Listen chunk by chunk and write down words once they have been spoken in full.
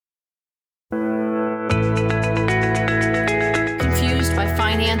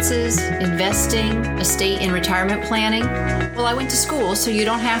finances, investing, estate and retirement planning? Well, I went to school, so you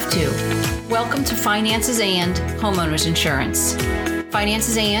don't have to. Welcome to Finances and Homeowners Insurance.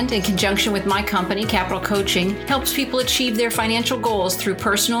 Finances and, in conjunction with my company, Capital Coaching, helps people achieve their financial goals through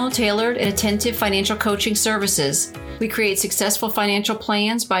personal, tailored, and attentive financial coaching services. We create successful financial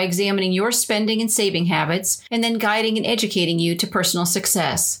plans by examining your spending and saving habits, and then guiding and educating you to personal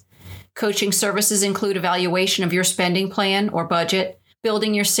success. Coaching services include evaluation of your spending plan or budget,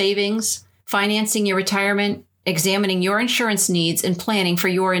 building your savings, financing your retirement, examining your insurance needs, and planning for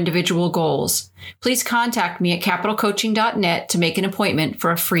your individual goals. Please contact me at capitalcoaching.net to make an appointment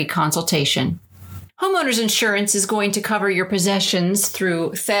for a free consultation. Homeowners insurance is going to cover your possessions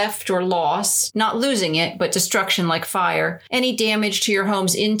through theft or loss, not losing it, but destruction like fire, any damage to your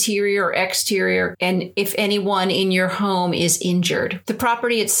home's interior or exterior, and if anyone in your home is injured. The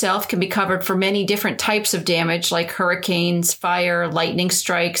property itself can be covered for many different types of damage like hurricanes, fire, lightning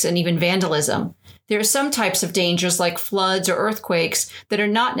strikes, and even vandalism. There are some types of dangers like floods or earthquakes that are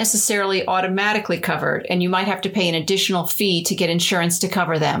not necessarily automatically covered, and you might have to pay an additional fee to get insurance to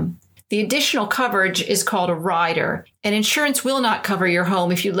cover them. The additional coverage is called a rider, and insurance will not cover your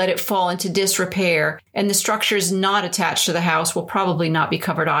home if you let it fall into disrepair, and the structures not attached to the house will probably not be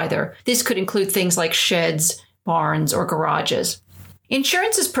covered either. This could include things like sheds, barns, or garages.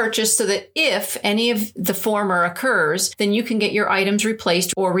 Insurance is purchased so that if any of the former occurs, then you can get your items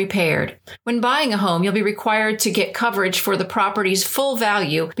replaced or repaired. When buying a home, you'll be required to get coverage for the property's full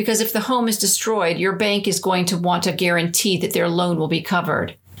value because if the home is destroyed, your bank is going to want a guarantee that their loan will be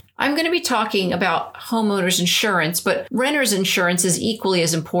covered. I'm going to be talking about homeowners insurance, but renters insurance is equally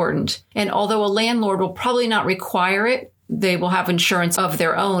as important. And although a landlord will probably not require it, they will have insurance of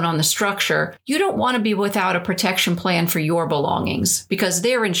their own on the structure. You don't want to be without a protection plan for your belongings because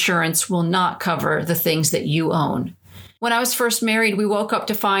their insurance will not cover the things that you own. When I was first married, we woke up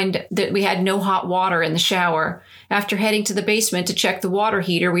to find that we had no hot water in the shower. After heading to the basement to check the water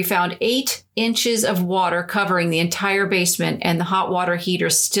heater, we found 8 inches of water covering the entire basement and the hot water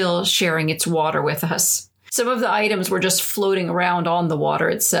heater still sharing its water with us. Some of the items were just floating around on the water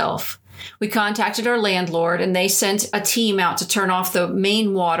itself. We contacted our landlord and they sent a team out to turn off the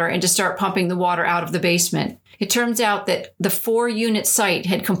main water and to start pumping the water out of the basement. It turns out that the 4-unit site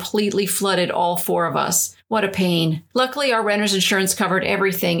had completely flooded all 4 of us. What a pain. Luckily, our renter's insurance covered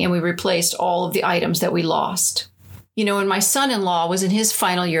everything and we replaced all of the items that we lost. You know, when my son-in-law was in his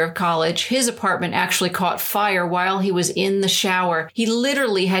final year of college, his apartment actually caught fire while he was in the shower. He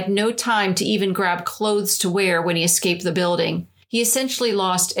literally had no time to even grab clothes to wear when he escaped the building. He essentially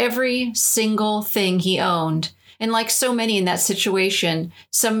lost every single thing he owned. And like so many in that situation,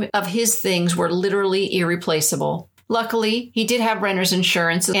 some of his things were literally irreplaceable. Luckily, he did have renter's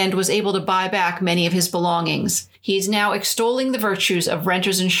insurance and was able to buy back many of his belongings. He is now extolling the virtues of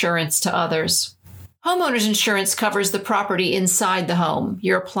renter's insurance to others. Homeowners insurance covers the property inside the home.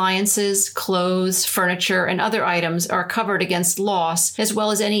 Your appliances, clothes, furniture, and other items are covered against loss, as well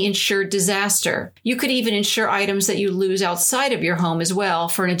as any insured disaster. You could even insure items that you lose outside of your home as well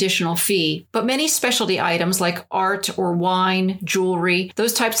for an additional fee. But many specialty items like art or wine, jewelry,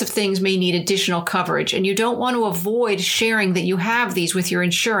 those types of things may need additional coverage, and you don't want to avoid sharing that you have these with your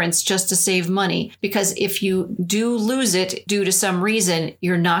insurance just to save money, because if you do lose it due to some reason,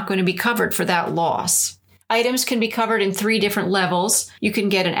 you're not going to be covered for that loss. Items can be covered in 3 different levels. You can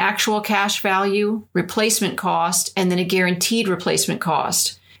get an actual cash value, replacement cost, and then a guaranteed replacement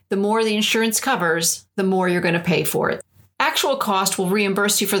cost. The more the insurance covers, the more you're going to pay for it. Actual cost will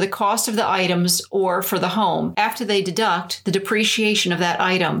reimburse you for the cost of the items or for the home after they deduct the depreciation of that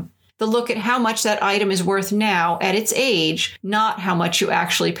item. They'll look at how much that item is worth now at its age, not how much you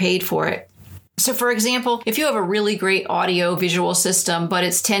actually paid for it. So for example, if you have a really great audio visual system, but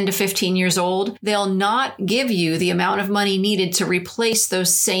it's 10 to 15 years old, they'll not give you the amount of money needed to replace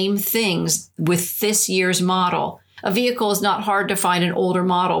those same things with this year's model. A vehicle is not hard to find an older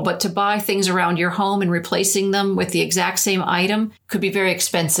model, but to buy things around your home and replacing them with the exact same item could be very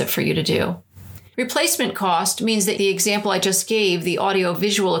expensive for you to do. Replacement cost means that the example I just gave, the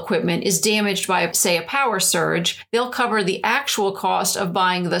audio-visual equipment, is damaged by, say, a power surge. They'll cover the actual cost of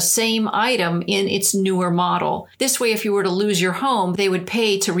buying the same item in its newer model. This way, if you were to lose your home, they would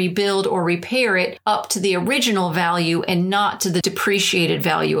pay to rebuild or repair it up to the original value and not to the depreciated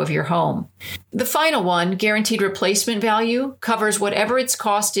value of your home. The final one, guaranteed replacement value, covers whatever its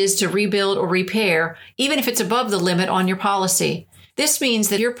cost is to rebuild or repair, even if it's above the limit on your policy. This means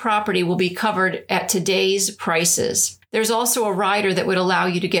that your property will be covered at today's prices. There's also a rider that would allow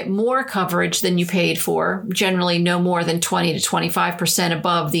you to get more coverage than you paid for, generally no more than 20 to 25%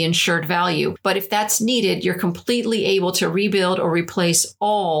 above the insured value. But if that's needed, you're completely able to rebuild or replace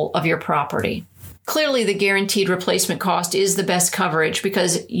all of your property. Clearly, the guaranteed replacement cost is the best coverage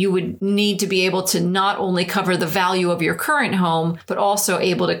because you would need to be able to not only cover the value of your current home, but also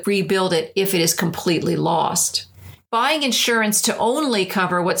able to rebuild it if it is completely lost. Buying insurance to only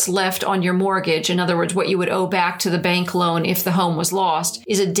cover what's left on your mortgage, in other words, what you would owe back to the bank loan if the home was lost,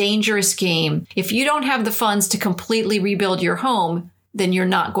 is a dangerous game. If you don't have the funds to completely rebuild your home, then you're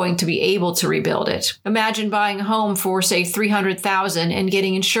not going to be able to rebuild it. Imagine buying a home for, say, $300,000 and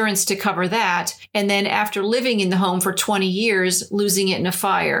getting insurance to cover that, and then after living in the home for 20 years, losing it in a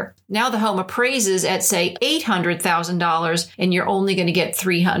fire. Now the home appraises at, say, $800,000, and you're only going to get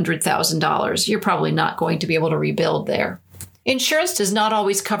 $300,000. You're probably not going to be able to rebuild there. Insurance does not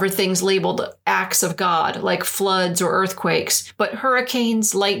always cover things labeled acts of God, like floods or earthquakes, but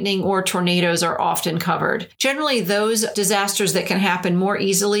hurricanes, lightning, or tornadoes are often covered. Generally, those disasters that can happen more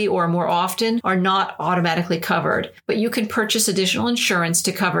easily or more often are not automatically covered, but you can purchase additional insurance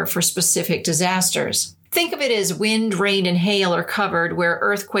to cover for specific disasters. Think of it as wind, rain, and hail are covered where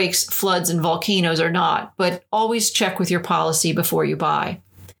earthquakes, floods, and volcanoes are not, but always check with your policy before you buy.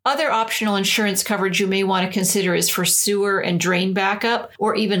 Other optional insurance coverage you may want to consider is for sewer and drain backup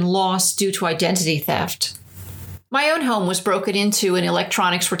or even loss due to identity theft. My own home was broken into and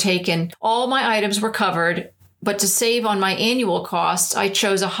electronics were taken. All my items were covered, but to save on my annual costs, I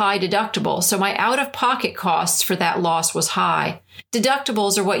chose a high deductible, so my out-of-pocket costs for that loss was high.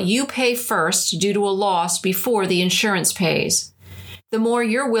 Deductibles are what you pay first due to a loss before the insurance pays. The more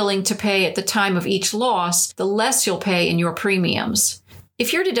you're willing to pay at the time of each loss, the less you'll pay in your premiums.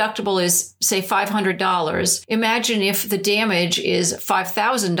 If your deductible is, say, $500, imagine if the damage is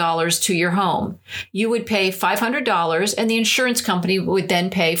 $5,000 to your home. You would pay $500 and the insurance company would then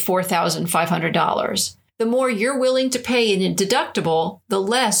pay $4,500. The more you're willing to pay in a deductible, the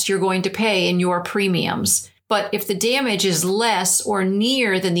less you're going to pay in your premiums. But if the damage is less or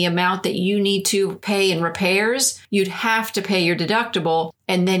near than the amount that you need to pay in repairs, you'd have to pay your deductible,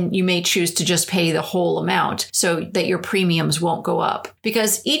 and then you may choose to just pay the whole amount so that your premiums won't go up.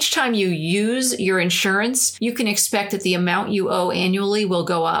 Because each time you use your insurance, you can expect that the amount you owe annually will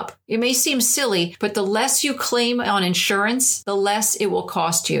go up. It may seem silly, but the less you claim on insurance, the less it will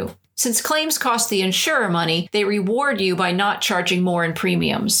cost you. Since claims cost the insurer money, they reward you by not charging more in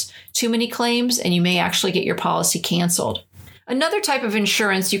premiums. Too many claims, and you may actually get your policy canceled. Another type of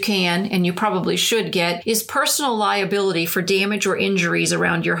insurance you can, and you probably should get, is personal liability for damage or injuries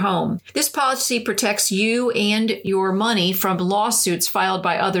around your home. This policy protects you and your money from lawsuits filed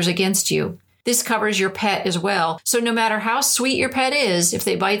by others against you. This covers your pet as well. So no matter how sweet your pet is, if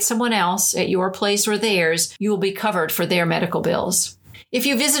they bite someone else at your place or theirs, you will be covered for their medical bills. If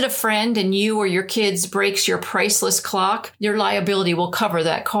you visit a friend and you or your kids breaks your priceless clock, your liability will cover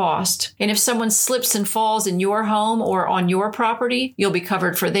that cost. And if someone slips and falls in your home or on your property, you'll be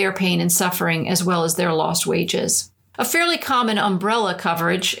covered for their pain and suffering as well as their lost wages. A fairly common umbrella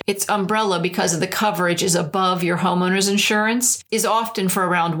coverage, it's umbrella because the coverage is above your homeowner's insurance, is often for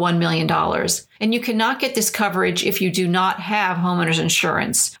around $1 million. And you cannot get this coverage if you do not have homeowner's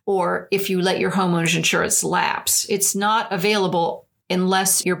insurance or if you let your homeowner's insurance lapse. It's not available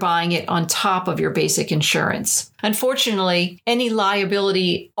unless you're buying it on top of your basic insurance. Unfortunately, any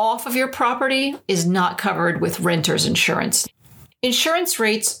liability off of your property is not covered with renter's insurance. Insurance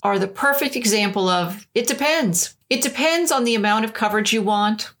rates are the perfect example of it depends. It depends on the amount of coverage you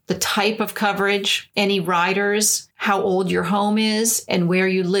want, the type of coverage, any riders, how old your home is, and where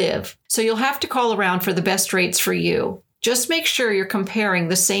you live. So you'll have to call around for the best rates for you. Just make sure you're comparing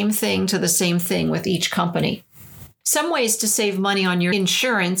the same thing to the same thing with each company. Some ways to save money on your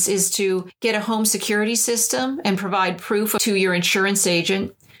insurance is to get a home security system and provide proof to your insurance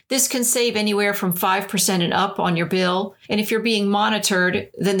agent. This can save anywhere from 5% and up on your bill. And if you're being monitored,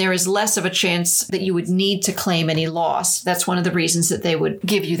 then there is less of a chance that you would need to claim any loss. That's one of the reasons that they would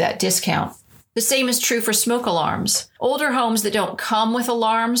give you that discount. The same is true for smoke alarms. Older homes that don't come with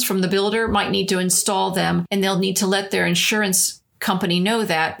alarms from the builder might need to install them, and they'll need to let their insurance company know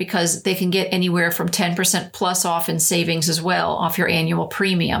that because they can get anywhere from 10% plus off in savings as well off your annual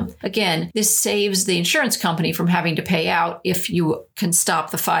premium. Again, this saves the insurance company from having to pay out if you can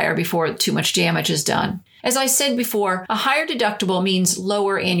stop the fire before too much damage is done. As I said before, a higher deductible means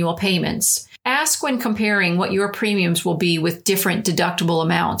lower annual payments. Ask when comparing what your premiums will be with different deductible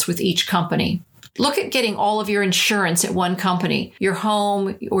amounts with each company. Look at getting all of your insurance at one company, your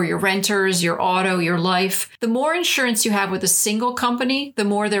home or your renters, your auto, your life. The more insurance you have with a single company, the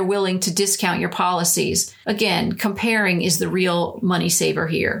more they're willing to discount your policies. Again, comparing is the real money saver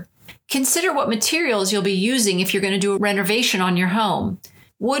here. Consider what materials you'll be using if you're going to do a renovation on your home.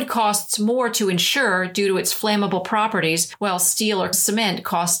 Wood costs more to insure due to its flammable properties, while steel or cement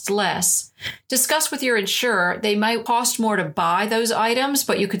costs less. Discuss with your insurer. They might cost more to buy those items,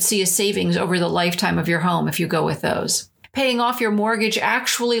 but you could see a savings over the lifetime of your home if you go with those. Paying off your mortgage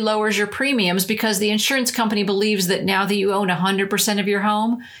actually lowers your premiums because the insurance company believes that now that you own 100% of your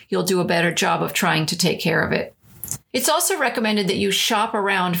home, you'll do a better job of trying to take care of it. It's also recommended that you shop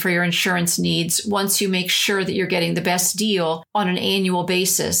around for your insurance needs once you make sure that you're getting the best deal on an annual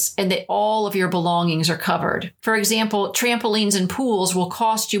basis and that all of your belongings are covered. For example, trampolines and pools will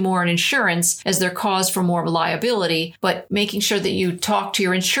cost you more in insurance as they're cause for more liability, but making sure that you talk to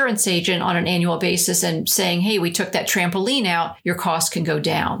your insurance agent on an annual basis and saying, hey, we took that trampoline out, your cost can go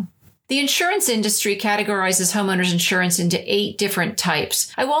down. The insurance industry categorizes homeowners insurance into 8 different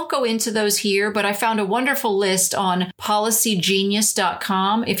types. I won't go into those here, but I found a wonderful list on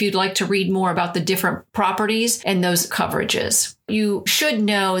policygenius.com if you'd like to read more about the different properties and those coverages. You should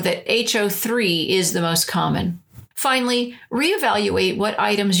know that HO3 is the most common. Finally, reevaluate what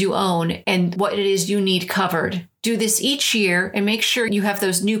items you own and what it is you need covered. Do this each year and make sure you have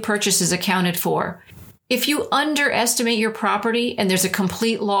those new purchases accounted for. If you underestimate your property and there's a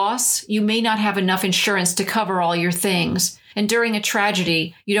complete loss, you may not have enough insurance to cover all your things. And during a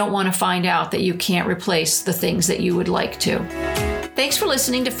tragedy, you don't want to find out that you can't replace the things that you would like to. Thanks for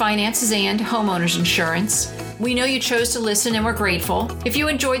listening to Finances and Homeowners Insurance. We know you chose to listen and we're grateful. If you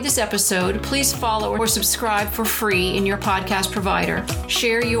enjoyed this episode, please follow or subscribe for free in your podcast provider.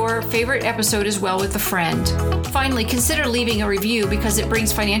 Share your favorite episode as well with a friend. Finally, consider leaving a review because it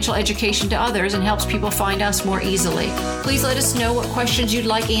brings financial education to others and helps people find us more easily. Please let us know what questions you'd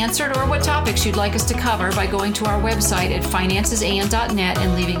like answered or what topics you'd like us to cover by going to our website at financesand.net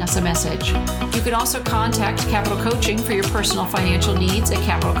and leaving us a message. You can also contact Capital Coaching for your personal financial needs at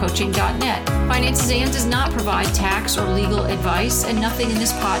capitalcoaching.net. Finances and does not provide tax or legal advice, and nothing in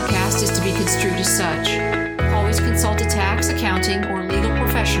this podcast is to be construed as such. Always consult a tax, accounting, or legal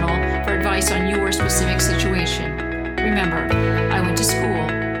professional for advice on your specific situation. Remember, I went to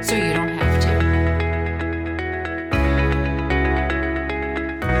school, so you don't have to.